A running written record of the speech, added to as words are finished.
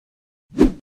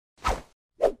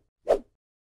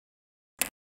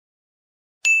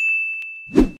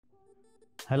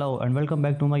Hello and welcome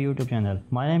back to my YouTube channel.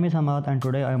 My name is Hamad and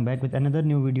today I am back with another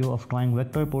new video of drawing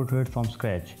vector portraits from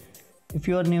scratch. If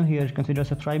you are new here, consider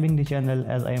subscribing the channel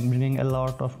as I am bringing a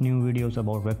lot of new videos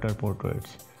about vector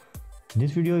portraits.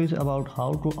 This video is about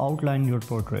how to outline your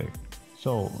portrait.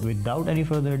 So without any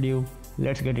further ado,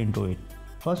 let's get into it.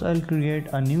 First I'll create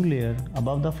a new layer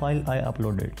above the file I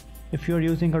uploaded. If you are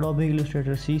using Adobe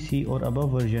Illustrator CC or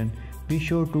above version, be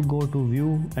sure to go to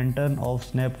View and turn off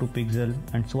Snap to Pixel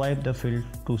and swipe the fill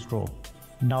to Stroke.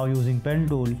 Now using pen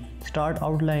tool, start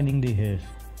outlining the hairs.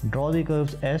 Draw the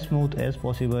curves as smooth as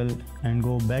possible and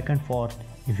go back and forth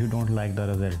if you don't like the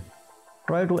result.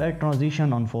 Try to add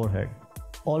transition on forehead.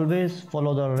 Always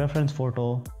follow the reference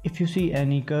photo. If you see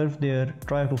any curve there,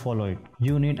 try to follow it.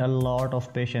 You need a lot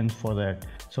of patience for that.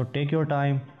 So take your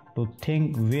time to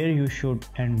think where you should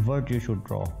and what you should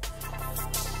draw.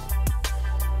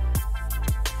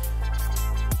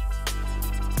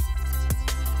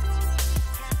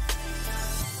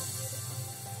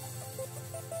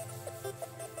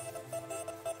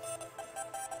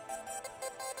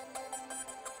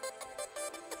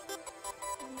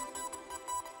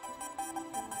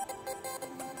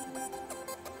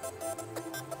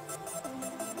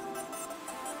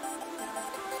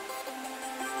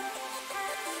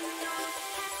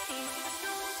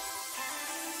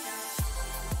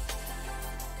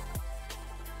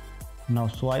 Now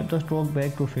swipe the stroke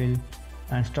back to fill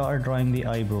and start drawing the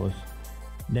eyebrows.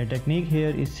 The technique here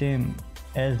is same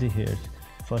as the hairs.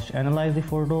 First analyze the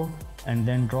photo and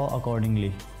then draw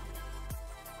accordingly.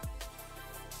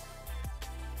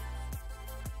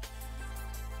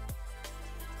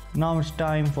 Now it's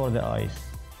time for the eyes.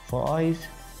 For eyes,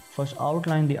 first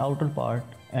outline the outer part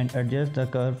and adjust the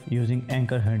curve using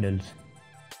anchor handles.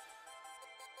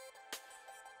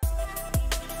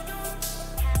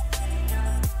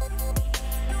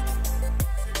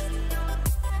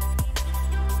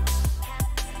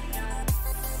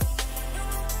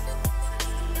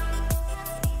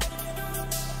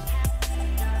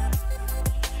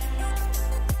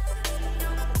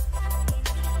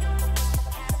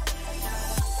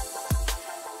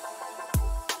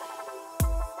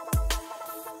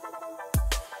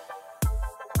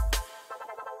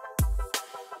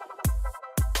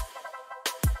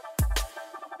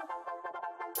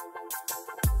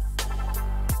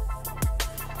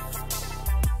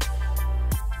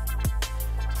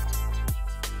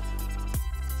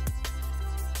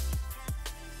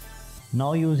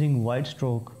 Now using white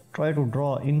stroke, try to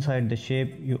draw inside the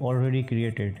shape you already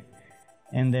created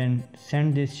and then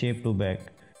send this shape to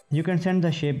back. You can send the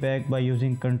shape back by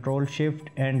using Ctrl Shift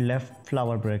and left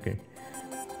flower bracket.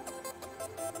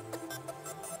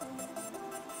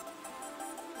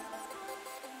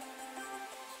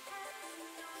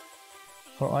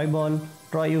 For eyeball,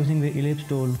 try using the ellipse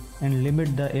tool and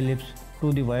limit the ellipse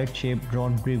to the white shape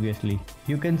drawn previously.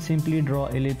 You can simply draw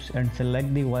ellipse and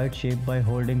select the white shape by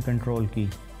holding Ctrl key.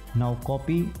 Now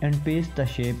copy and paste the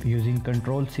shape using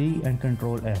Ctrl C and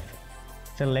Ctrl F.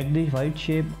 Select the white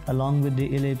shape along with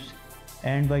the ellipse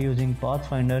and by using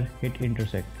Pathfinder hit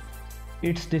intersect.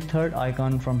 It's the third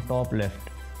icon from top left.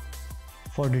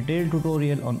 For detailed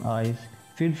tutorial on eyes,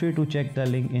 feel free to check the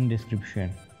link in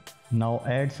description. Now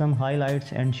add some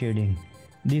highlights and shading.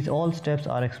 These all steps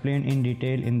are explained in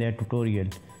detail in their tutorial,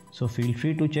 so feel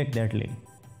free to check that link.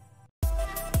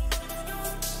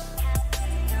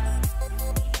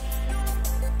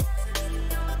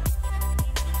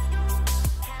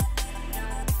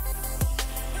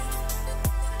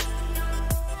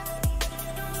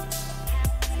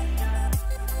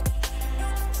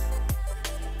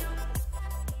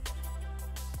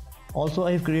 Also,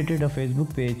 I have created a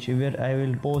Facebook page where I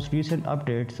will post recent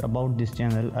updates about this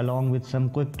channel along with some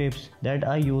quick tips that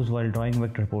I use while drawing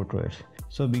vector portraits.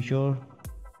 So be sure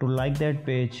to like that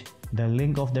page. The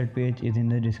link of that page is in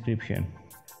the description.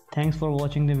 Thanks for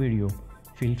watching the video.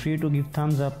 Feel free to give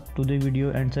thumbs up to the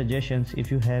video and suggestions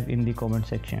if you have in the comment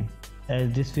section,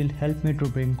 as this will help me to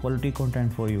bring quality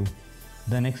content for you.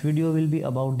 The next video will be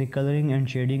about the coloring and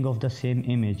shading of the same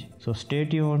image. So stay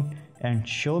tuned and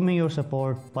show me your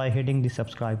support by hitting the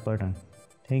subscribe button.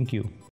 Thank you.